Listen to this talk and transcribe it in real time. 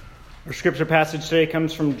Our scripture passage today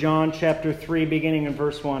comes from John chapter 3, beginning in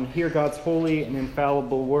verse 1. Hear God's holy and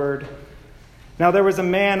infallible word. Now there was a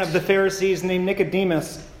man of the Pharisees named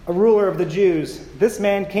Nicodemus, a ruler of the Jews. This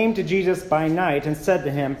man came to Jesus by night and said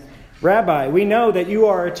to him, Rabbi, we know that you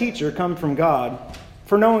are a teacher come from God,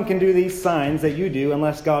 for no one can do these signs that you do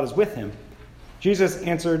unless God is with him. Jesus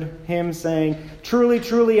answered him, saying, Truly,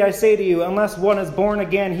 truly, I say to you, unless one is born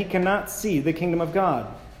again, he cannot see the kingdom of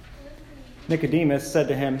God. Nicodemus said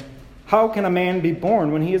to him, How can a man be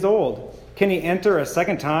born when he is old? Can he enter a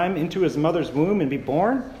second time into his mother's womb and be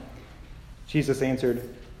born? Jesus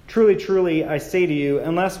answered, Truly, truly, I say to you,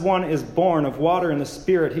 unless one is born of water and the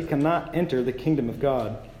Spirit, he cannot enter the kingdom of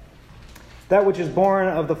God. That which is born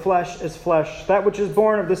of the flesh is flesh. That which is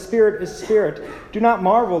born of the Spirit is spirit. Do not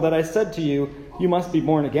marvel that I said to you, You must be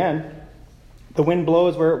born again. The wind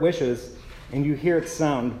blows where it wishes, and you hear its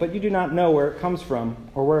sound, but you do not know where it comes from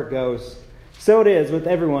or where it goes. So it is with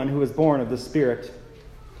everyone who is born of the Spirit.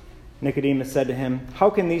 Nicodemus said to him, How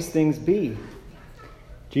can these things be?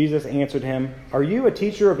 Jesus answered him, Are you a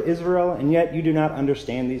teacher of Israel, and yet you do not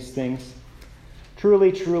understand these things?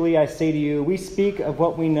 Truly, truly, I say to you, we speak of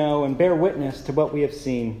what we know and bear witness to what we have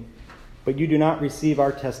seen, but you do not receive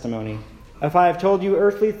our testimony. If I have told you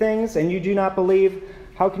earthly things and you do not believe,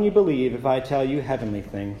 how can you believe if I tell you heavenly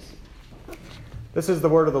things? This is the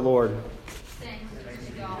word of the Lord. Thanks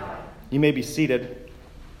to God. You may be seated.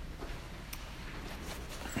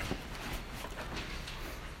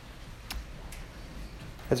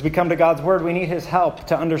 As we come to God's word, we need his help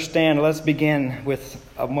to understand. Let's begin with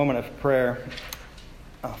a moment of prayer.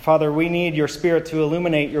 Father, we need your Spirit to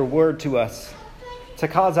illuminate your word to us, to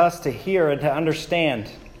cause us to hear and to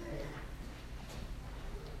understand.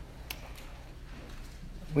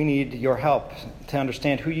 We need your help to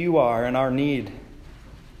understand who you are and our need.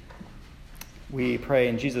 We pray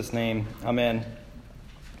in Jesus' name. Amen.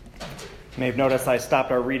 You may have noticed I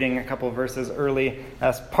stopped our reading a couple of verses early.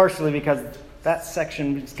 That's partially because that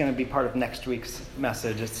section is going to be part of next week's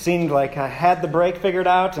message. It seemed like I had the break figured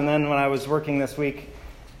out, and then when I was working this week,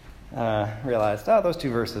 realized, those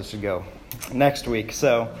two verses should go next week.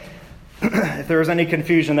 So if there was any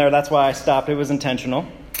confusion there, that's why I stopped. It was intentional.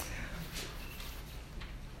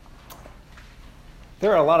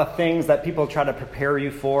 There are a lot of things that people try to prepare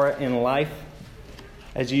you for in life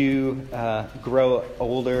as you grow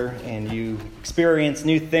older and you experience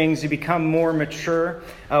new things, you become more mature.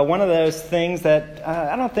 One of those things that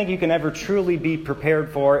I don't think you can ever truly be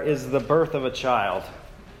prepared for is the birth of a child.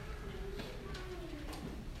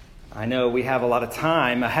 I know we have a lot of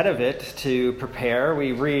time ahead of it to prepare.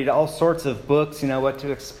 We read all sorts of books, what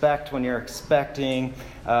to expect when you're expecting.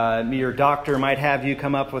 Your doctor might have you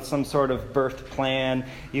come up with some sort of birth plan.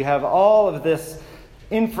 You have all of this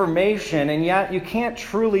information, and yet you can't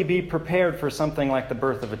truly be prepared for something like the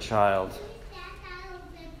birth of a child.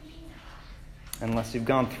 Unless you've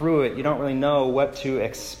gone through it, you don't really know what to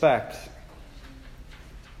expect.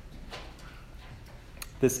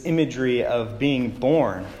 This imagery of being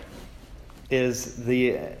born is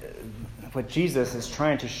what Jesus is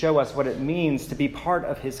trying to show us what it means to be part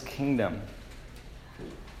of his kingdom.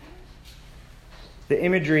 The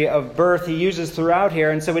imagery of birth he uses throughout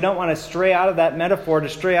here, and so we don't want to stray out of that metaphor, to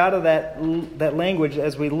stray out of that language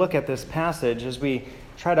as we look at this passage, as we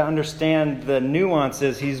try to understand the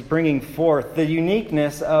nuances he's bringing forth, the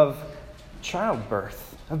uniqueness of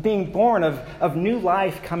childbirth, of being born, of new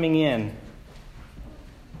life coming in.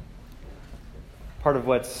 Part of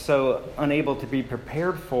what's so unable to be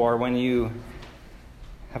prepared for when you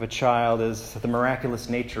have a child is the miraculous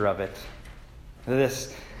nature of it.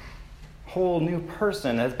 This whole new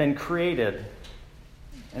person has been created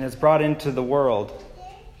and is brought into the world.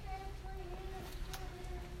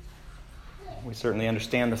 We certainly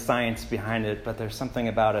understand the science behind it, but there's something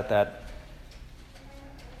about it that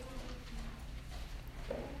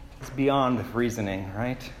is beyond reasoning,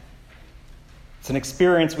 right? It's an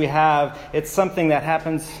experience we have. It's something that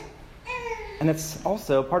happens, and it's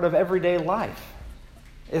also part of everyday life.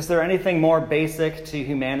 Is there anything more basic to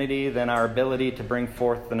humanity than our ability to bring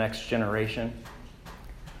forth the next generation?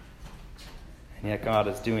 And yet God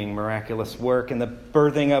is doing miraculous work in the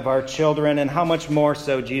birthing of our children, and how much more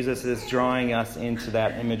so Jesus is drawing us into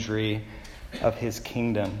that imagery of his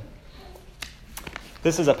kingdom.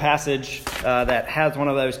 This is a passage that has one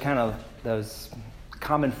of those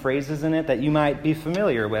common phrases in it that you might be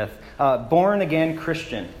familiar with. Born-again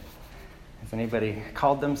Christian. Has anybody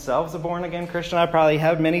called themselves a born-again Christian? I probably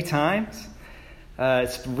have many times.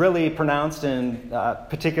 It's really pronounced in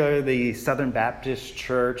particularly the Southern Baptist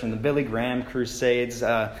Church and the Billy Graham Crusades.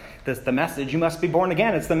 The message, you must be born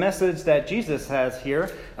again. It's the message that Jesus has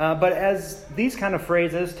here. But as these kind of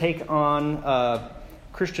phrases take on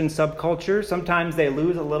Christian subculture, sometimes they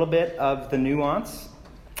lose a little bit of the nuance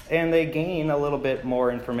and they gain a little bit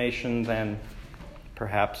more information than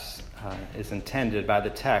perhaps is intended by the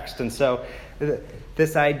text. And so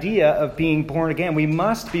this idea of being born again, we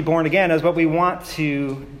must be born again, is what we want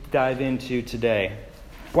to dive into today.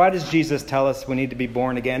 Why does Jesus tell us we need to be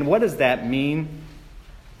born again? What does that mean?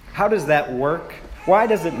 How does that work? Why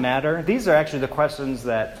does it matter? These are actually the questions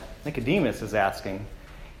that Nicodemus is asking.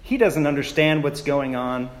 He doesn't understand what's going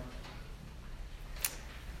on,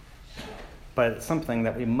 but it's something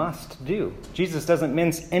that we must do. Jesus doesn't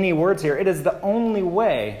mince any words here. It is the only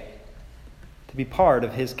way to be part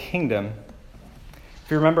of his kingdom.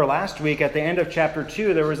 If you remember last week, at the end of chapter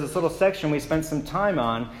 2, there was this little section we spent some time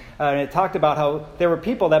on, and it talked about how there were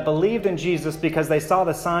people that believed in Jesus because they saw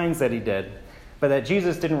the signs that he did, but that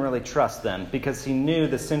Jesus didn't really trust them because he knew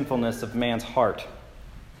the sinfulness of man's heart.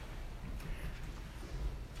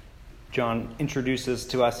 John introduces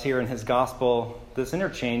to us here in his gospel this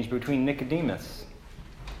interchange between Nicodemus.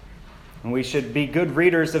 And we should be good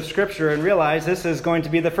readers of Scripture and realize this is going to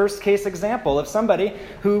be the first case example of somebody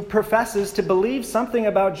who professes to believe something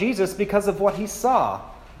about Jesus because of what he saw.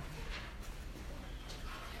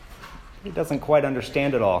 He doesn't quite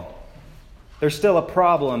understand it all. There's still a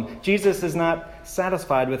problem. Jesus is not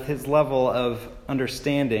satisfied with his level of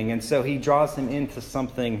understanding, and so he draws him into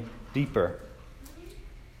something deeper.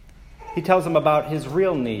 He tells him about his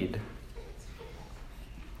real need.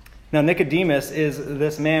 Now, Nicodemus is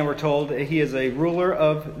this man, we're told, he is a ruler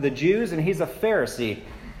of the Jews, and he's a Pharisee.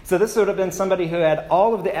 So this would have been somebody who had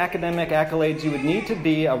all of the academic accolades you would need to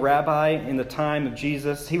be a rabbi in the time of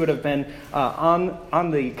Jesus. He would have been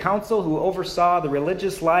on the council who oversaw the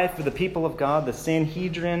religious life of the people of God, the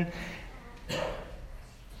Sanhedrin.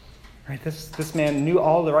 Right, this man knew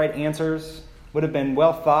all the right answers, would have been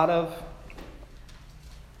well thought of.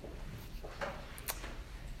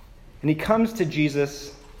 And he comes to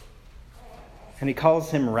Jesus and he calls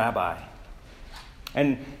him rabbi.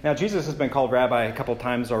 And now Jesus has been called rabbi a couple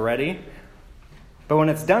times already. But when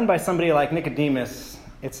it's done by somebody like Nicodemus,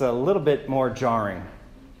 it's a little bit more jarring.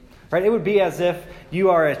 Right? It would be as if you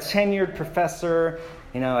are a tenured professor,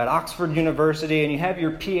 at Oxford University, and you have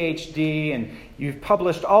your PhD, and you've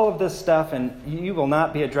published all of this stuff, and you will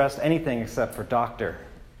not be addressed anything except for doctor.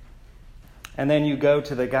 And then you go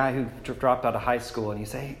to the guy who dropped out of high school, and you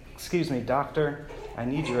say, "Excuse me, doctor, I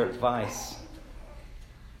need your advice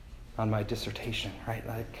on my dissertation," right?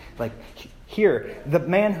 Like here, the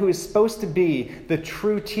man who is supposed to be the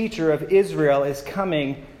true teacher of Israel is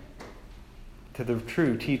coming to the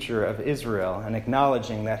true teacher of Israel and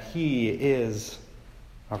acknowledging that he is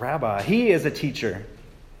a rabbi. He is a teacher,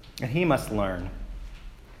 and he must learn.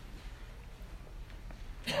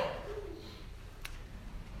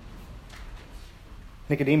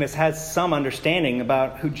 Nicodemus has some understanding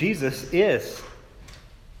about who Jesus is.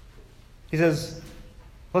 He says,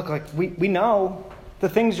 "Look, we know the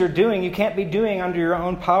things you're doing, you can't be doing under your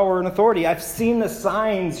own power and authority. I've seen the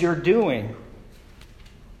signs you're doing.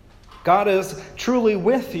 God is truly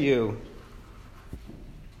with you."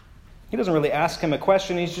 He doesn't really ask him a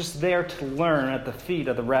question. He's just there to learn at the feet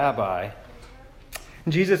of the rabbi.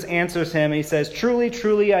 And Jesus answers him. He says, "Truly,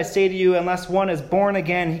 truly, I say to you, unless one is born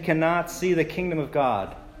again, he cannot see the kingdom of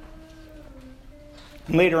God."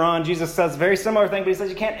 And later on, Jesus says a very similar thing, but he says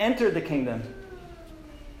you can't enter the kingdom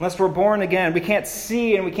unless we're born again. We can't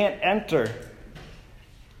see and we can't enter.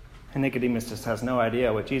 And Nicodemus just has no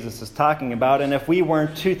idea what Jesus is talking about. And if we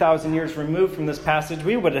weren't 2,000 years removed from this passage,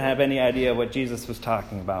 we wouldn't have any idea what Jesus was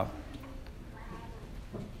talking about.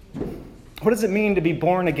 What does it mean to be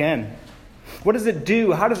born again? What does it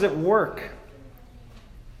do? How does it work?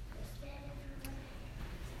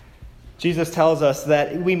 Jesus tells us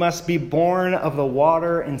that we must be born of the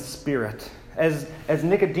water and spirit. As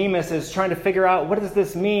Nicodemus is trying to figure out what does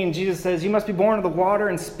this mean, Jesus says you must be born of the water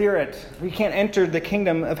and spirit. You can't enter the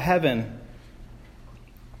kingdom of heaven.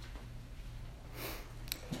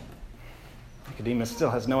 Nicodemus still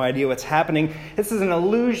has no idea what's happening. This is an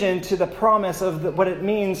allusion to the promise of what it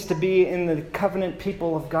means to be in the covenant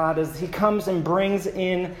people of God as he comes and brings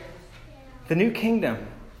in the new kingdom.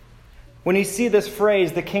 When you see this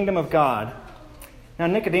phrase, the kingdom of God, now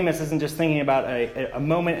Nicodemus isn't just thinking about a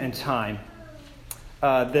moment in time.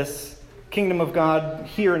 This kingdom of God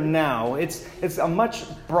here and now. It's a much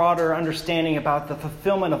broader understanding about the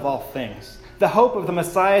fulfillment of all things. The hope of the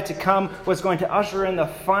Messiah to come was going to usher in the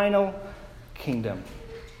final kingdom.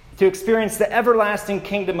 to experience the everlasting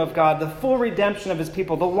kingdom of God, the full redemption of his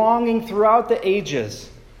people, the longing throughout the ages.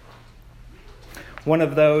 One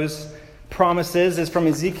of those promises is from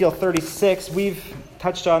Ezekiel 36. We've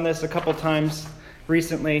touched on this a couple times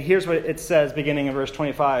recently. Here's what it says, beginning in verse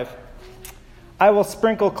 25. I will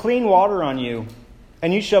sprinkle clean water on you,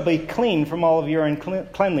 and you shall be clean from all of your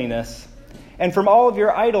uncleanliness. And from all of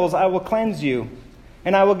your idols I will cleanse you.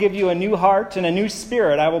 And I will give you a new heart, and a new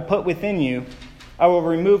spirit I will put within you. I will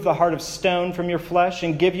remove the heart of stone from your flesh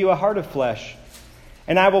and give you a heart of flesh.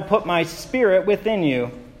 And I will put my spirit within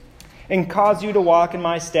you and cause you to walk in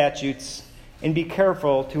my statutes and be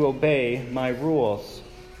careful to obey my rules.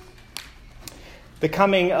 The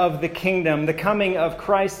coming of the kingdom, the coming of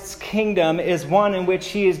Christ's kingdom is one in which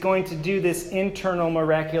he is going to do this internal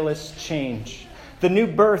miraculous change. The new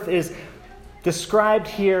birth is described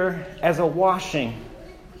here as a washing,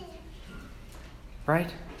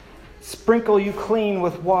 right? Sprinkle you clean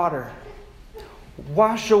with water.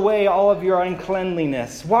 Wash away all of your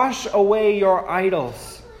uncleanliness. Wash away your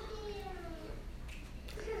idols.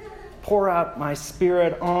 Pour out my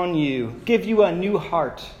spirit on you. Give you a new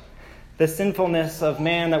heart. The sinfulness of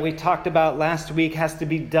man that we talked about last week has to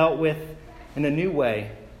be dealt with in a new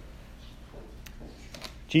way.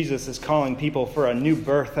 Jesus is calling people for a new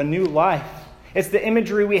birth, a new life. It's the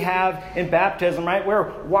imagery we have in baptism, right?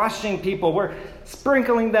 We're washing people. We're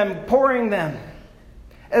sprinkling them, pouring them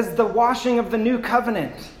as the washing of the new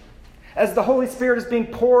covenant. As the Holy Spirit is being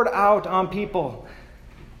poured out on people.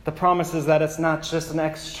 The promise is that it's not just an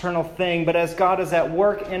external thing, but as God is at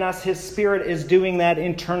work in us, his Spirit is doing that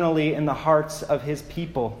internally in the hearts of his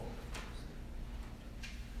people.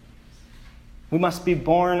 We must be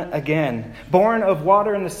born again. Born of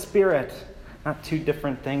water and the Spirit. Not two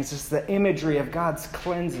different things. It's the imagery of God's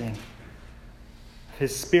cleansing.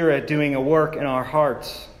 His Spirit doing a work in our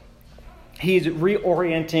hearts. He's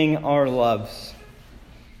reorienting our loves.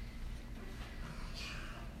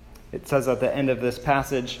 It says at the end of this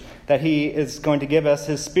passage that he is going to give us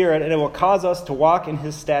his Spirit, and it will cause us to walk in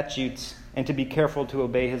his statutes and to be careful to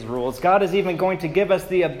obey his rules. God is even going to give us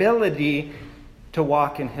the ability to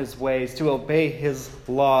walk in his ways, to obey his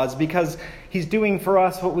laws, because he's doing for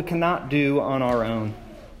us what we cannot do on our own.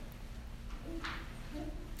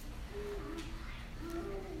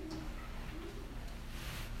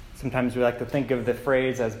 Sometimes we like to think of the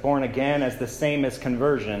phrase as born again as the same as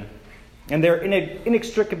conversion. And they're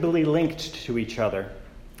inextricably linked to each other.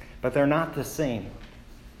 But they're not the same.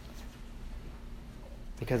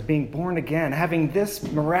 Because being born again, having this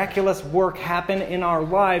miraculous work happen in our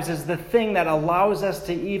lives is the thing that allows us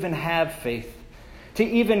to even have faith. To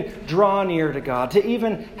even draw near to God. To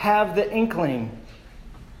even have the inkling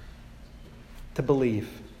to believe.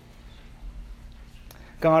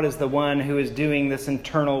 God is the one who is doing this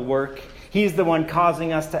internal work. He's the one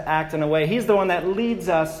causing us to act in a way. He's the one that leads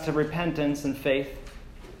us to repentance and faith.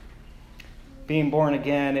 Being born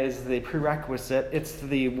again is the prerequisite. It's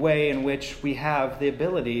the way in which we have the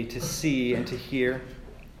ability to see and to hear.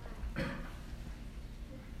 If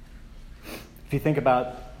you think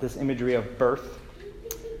about this imagery of birth,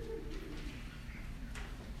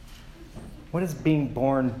 what does being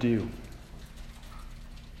born do?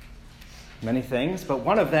 Many things, but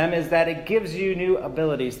one of them is that it gives you new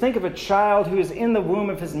abilities. Think of a child who is in the womb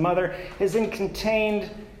of his mother, is in contained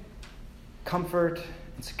comfort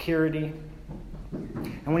and security.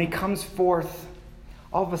 And when he comes forth,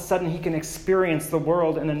 all of a sudden he can experience the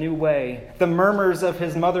world in a new way. The murmurs of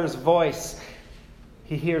his mother's voice,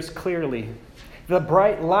 he hears clearly. The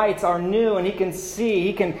bright lights are new and he can see,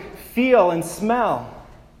 he can feel and smell.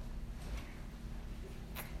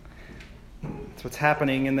 That's what's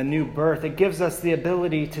happening in the new birth. It gives us the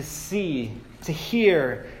ability to see, to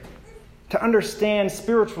hear, to understand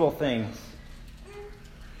spiritual things.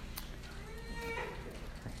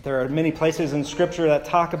 There are many places in Scripture that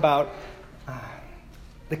talk about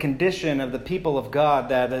the condition of the people of God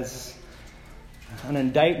that is an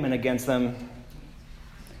indictment against them.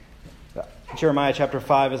 Jeremiah chapter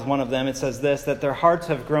 5 is one of them. It says this, that their hearts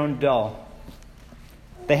have grown dull.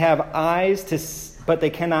 They have eyes but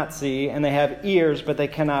they cannot see, and they have ears, but they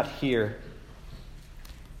cannot hear.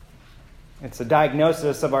 It's a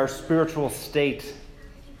diagnosis of our spiritual state.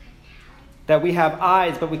 That we have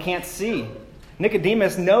eyes, but we can't see.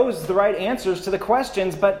 Nicodemus knows the right answers to the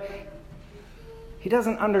questions, but he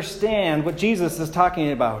doesn't understand what Jesus is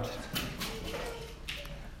talking about.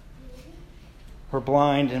 We're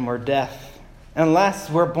blind and we're deaf.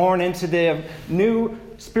 Unless we're born into the new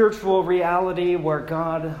spiritual reality where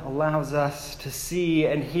God allows us to see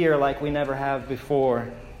and hear like we never have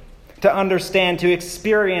before. To understand, to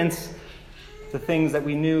experience the things that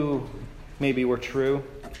we knew maybe were true.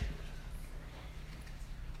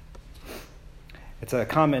 It's a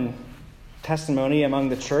common testimony among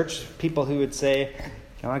the church, people who would say,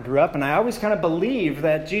 I grew up and I always kind of believed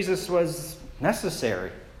that Jesus was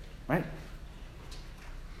necessary, right?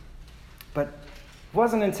 But it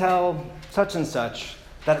wasn't until such and such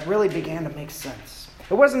that it really began to make sense.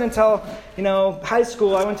 It wasn't until, high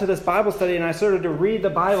school, I went to this Bible study and I started to read the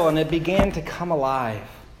Bible and it began to come alive.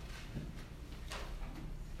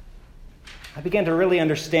 I began to really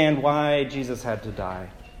understand why Jesus had to die.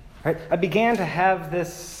 Right? I began to have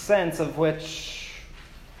this sense of which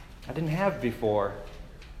I didn't have before.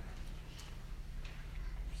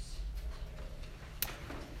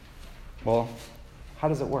 Well, how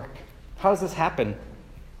does it work? How does this happen?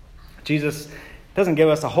 Jesus doesn't give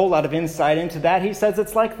us a whole lot of insight into that. He says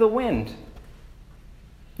it's like the wind.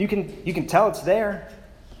 You can tell it's there.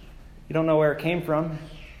 You don't know where it came from.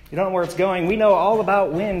 You don't know where it's going. We know all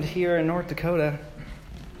about wind here in North Dakota.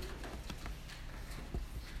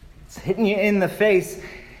 It's hitting you in the face.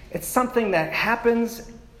 It's something that happens,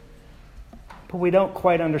 but we don't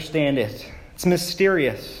quite understand it. It's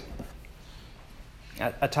mysterious.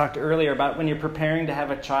 I talked earlier about when you're preparing to have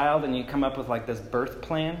a child and you come up with like this birth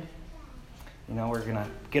plan. We're going to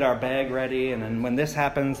get our bag ready, and then when this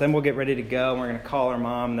happens, then we'll get ready to go, and we're going to call our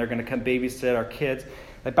mom, and they're going to come babysit our kids.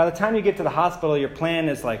 Like by the time you get to the hospital, your plan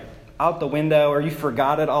is like out the window, or you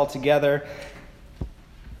forgot it altogether.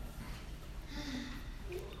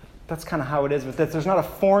 That's kind of how it is with this. There's not a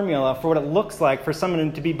formula for what it looks like for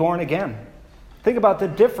someone to be born again. Think about the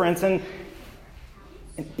difference in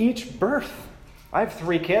each birth. I have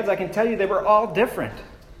 3 kids. I can tell you they were all different.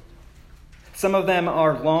 Some of them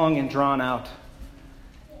are long and drawn out.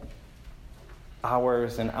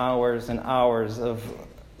 Hours and hours and hours of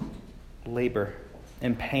labor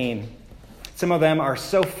and pain. Some of them are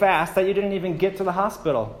so fast that you didn't even get to the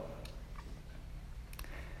hospital.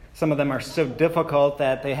 Some of them are so difficult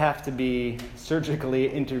that they have to be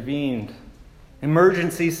surgically intervened.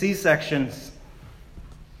 Emergency C-sections.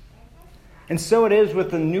 And so it is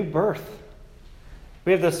with the new birth.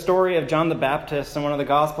 We have the story of John the Baptist in one of the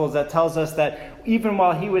Gospels that tells us that even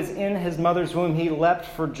while he was in his mother's womb, he leapt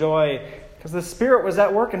for joy because the Spirit was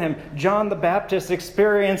at work in him. John the Baptist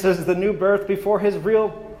experiences the new birth before his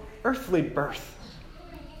real earthly birth.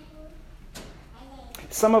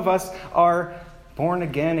 Some of us are born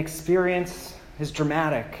again. Experience is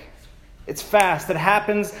dramatic. It's fast. It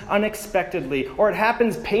happens unexpectedly, or it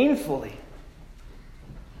happens painfully.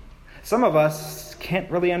 Some of us can't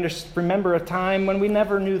really remember a time when we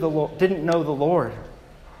never didn't know the Lord.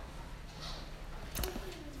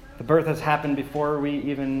 The birth has happened before we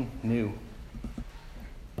even knew.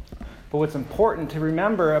 But what's important to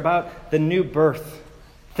remember about the new birth,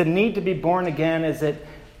 the need to be born again, is it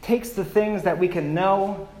takes the things that we can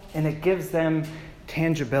know and it gives them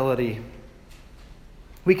tangibility.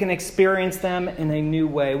 We can experience them in a new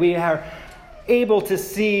way. We are able to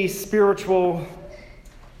see spiritual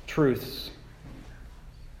truths.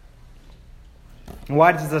 And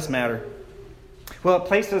why does this matter? Well, it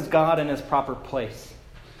places God in his proper place.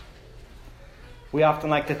 We often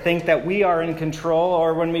like to think that we are in control,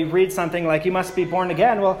 or when we read something like, you must be born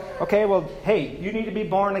again, hey, you need to be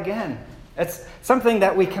born again. It's something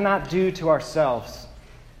that we cannot do to ourselves.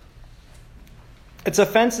 It's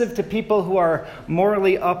offensive to people who are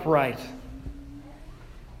morally upright,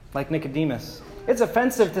 like Nicodemus. It's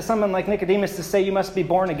offensive to someone like Nicodemus to say you must be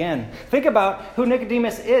born again. Think about who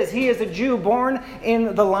Nicodemus is. He is a Jew born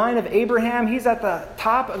in the line of Abraham. He's at the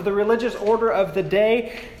top of the religious order of the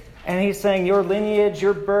day. And he's saying your lineage,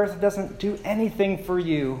 your birth doesn't do anything for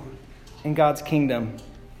you in God's kingdom.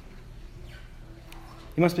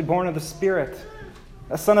 You must be born of the Spirit.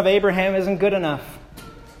 A son of Abraham isn't good enough.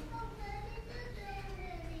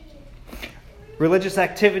 Religious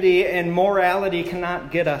activity and morality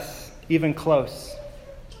cannot get us even close.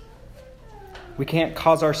 We can't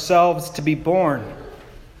cause ourselves to be born.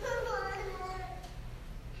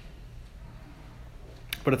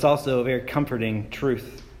 But it's also a very comforting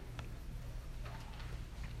truth.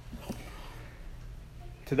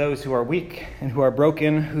 To those who are weak and who are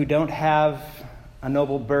broken, who don't have a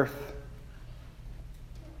noble birth,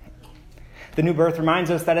 the new birth reminds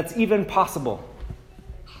us that it's even possible.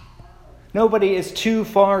 Nobody is too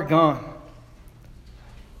far gone.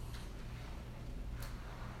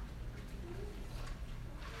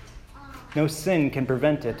 No sin can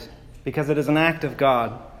prevent it because it is an act of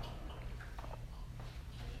God.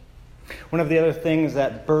 One of the other things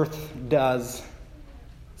that birth does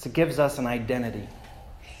is it gives us an identity.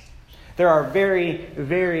 There are very,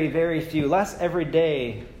 very, very few, less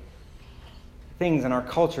everyday things in our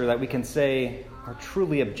culture that we can say are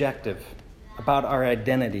truly objective about our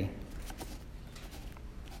identity.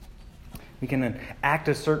 We can act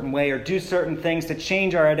a certain way or do certain things to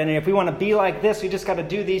change our identity. If we want to be like this, we just got to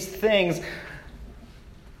do these things.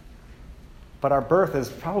 But our birth is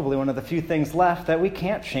probably one of the few things left that we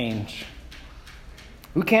can't change.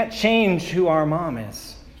 We can't change who our mom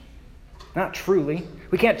is. Not truly.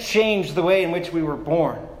 We can't change the way in which we were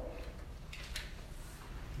born.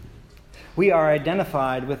 We are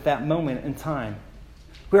identified with that moment in time.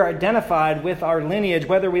 We are identified with our lineage,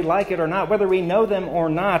 whether we like it or not, whether we know them or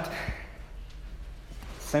not.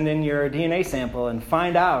 Send in your DNA sample and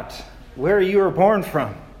find out where you were born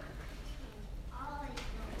from.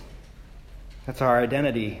 That's our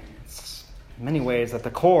identity. It's in many ways at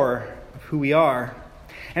the core of who we are.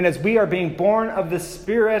 And as we are being born of the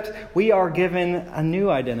Spirit, we are given a new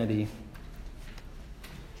identity.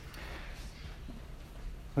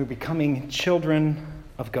 We're becoming children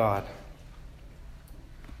of God.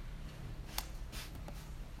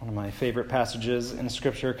 One of my favorite passages in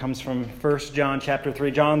Scripture comes from 1 John chapter 3.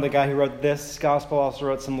 John, the guy who wrote this gospel, also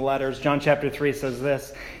wrote some letters. John chapter 3 says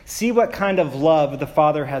this: "See what kind of love the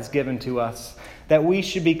Father has given to us, that we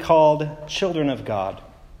should be called children of God.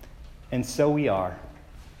 And so we are."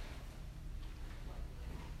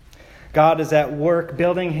 God is at work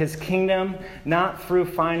building his kingdom, not through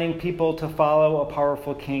finding people to follow a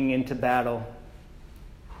powerful king into battle,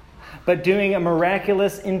 but doing a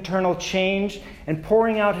miraculous internal change and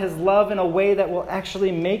pouring out his love in a way that will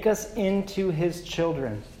actually make us into his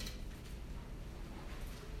children.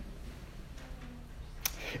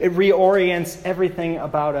 It reorients everything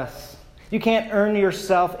about us. You can't earn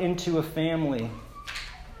yourself into a family.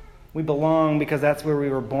 We belong because that's where we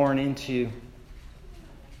were born into.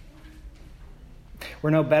 We're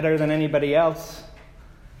no better than anybody else.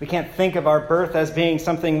 We can't think of our birth as being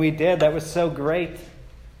something we did that was so great.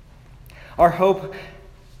 Our hope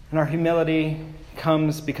and our humility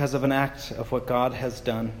comes because of an act of what God has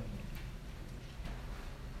done.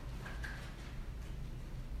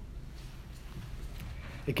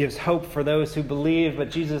 It gives hope for those who believe, but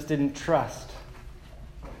Jesus didn't trust.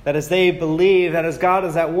 That as they believe, that as God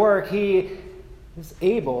is at work, he is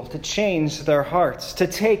able to change their hearts, to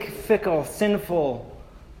take fickle, sinful,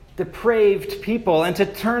 depraved people and to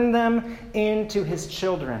turn them into his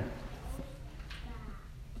children.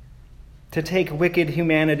 To take wicked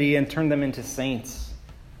humanity and turn them into saints.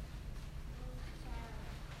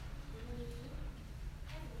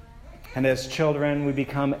 And as children, we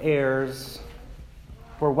become heirs.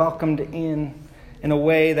 We're welcomed in a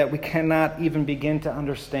way that we cannot even begin to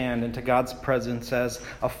understand, into God's presence as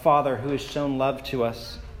a Father who has shown love to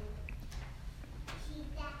us.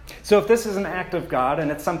 So if this is an act of God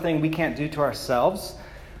and it's something we can't do to ourselves,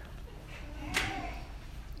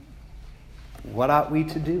 what ought we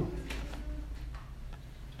to do?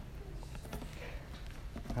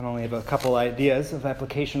 I only have a couple ideas of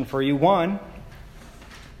application for you. One,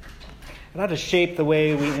 it ought to shape the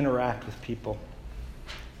way we interact with people.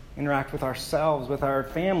 Interact with ourselves, with our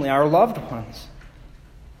family, our loved ones.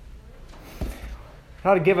 It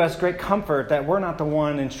ought to give us great comfort that we're not the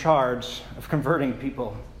one in charge of converting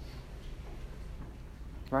people.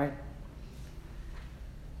 Right?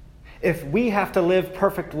 If we have to live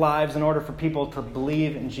perfect lives in order for people to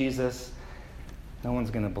believe in Jesus, no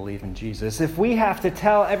one's going to believe in Jesus. If we have to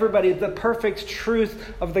tell everybody the perfect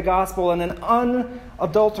truth of the gospel in an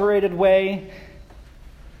unadulterated way,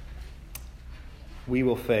 we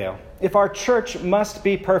will fail. If our church must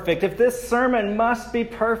be perfect, if this sermon must be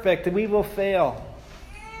perfect, we will fail.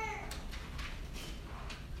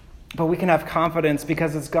 But we can have confidence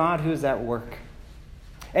because it's God who is at work.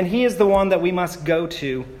 And he is the one that we must go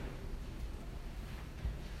to.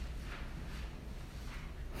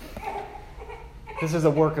 This is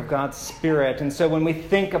a work of God's Spirit. And so when we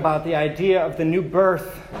think about the idea of the new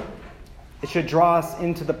birth, it should draw us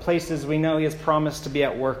into the places we know he has promised to be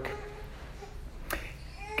at work.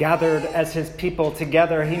 Gathered as his people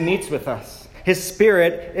together, he meets with us. His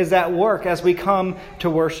Spirit is at work as we come to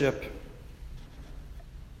worship.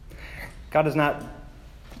 God is not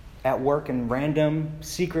at work in random,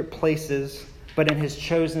 secret places, but in his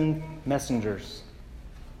chosen messengers.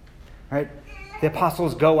 Right? The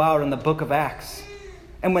apostles go out in the book of Acts.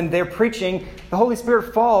 And when they're preaching, the Holy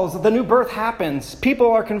Spirit falls. The new birth happens.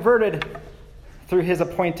 People are converted through his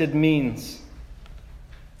appointed means.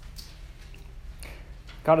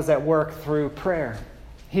 God is at work through prayer.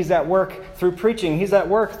 He's at work through preaching. He's at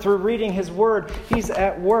work through reading his word. He's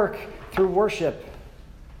at work through worship.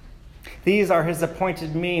 These are his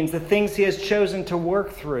appointed means, the things he has chosen to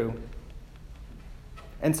work through.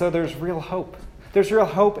 And so there's real hope. There's real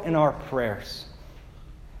hope in our prayers.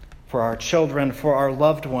 For our children, for our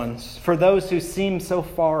loved ones, for those who seem so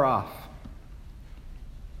far off.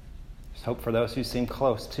 There's hope for those who seem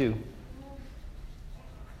close, too.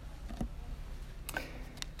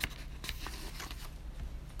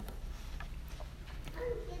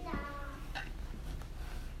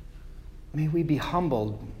 May we be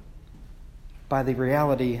humbled by the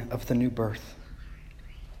reality of the new birth.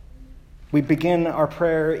 We begin our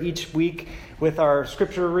prayer each week with our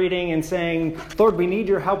scripture reading and saying, Lord, we need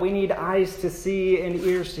your help. We need eyes to see and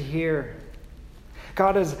ears to hear.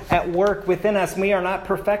 God is at work within us. We are not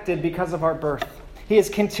perfected because of our birth. He is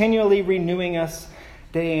continually renewing us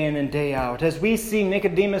day in and day out. As we see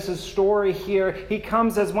Nicodemus' story here, he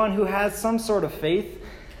comes as one who has some sort of faith,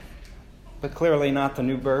 but clearly not the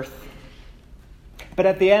new birth. But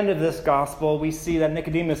at the end of this gospel, we see that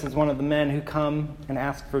Nicodemus is one of the men who come and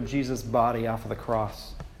ask for Jesus' body off of the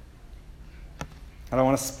cross. I don't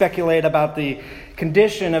want to speculate about the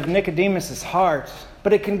condition of Nicodemus' heart,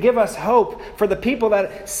 but it can give us hope for the people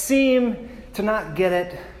that seem to not get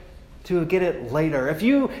it, to get it later. If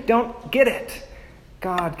you don't get it,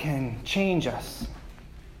 God can change us.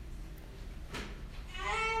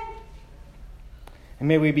 And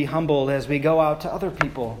may we be humbled as we go out to other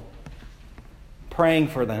people, praying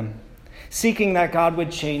for them, seeking that God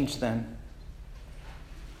would change them,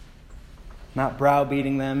 not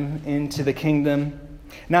browbeating them into the kingdom,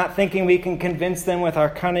 not thinking we can convince them with our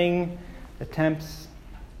cunning attempts,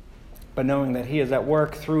 but knowing that He is at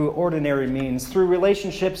work through ordinary means, through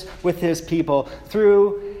relationships with His people,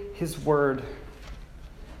 through His word.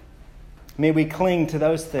 May we cling to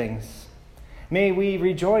those things. May we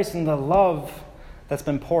rejoice in the love that's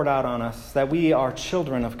been poured out on us, that we are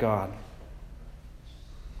children of God.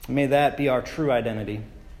 May that be our true identity.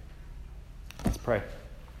 Let's pray.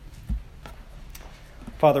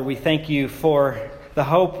 Father, we thank you for the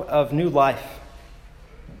hope of new life.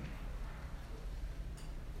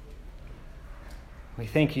 We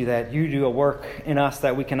thank you that you do a work in us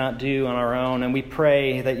that we cannot do on our own, and we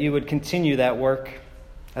pray that you would continue that work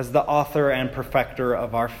as the author and perfecter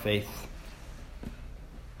of our faith.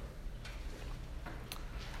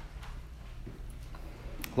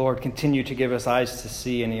 Lord, continue to give us eyes to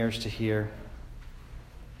see and ears to hear.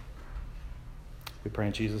 We pray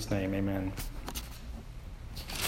in Jesus' name, amen.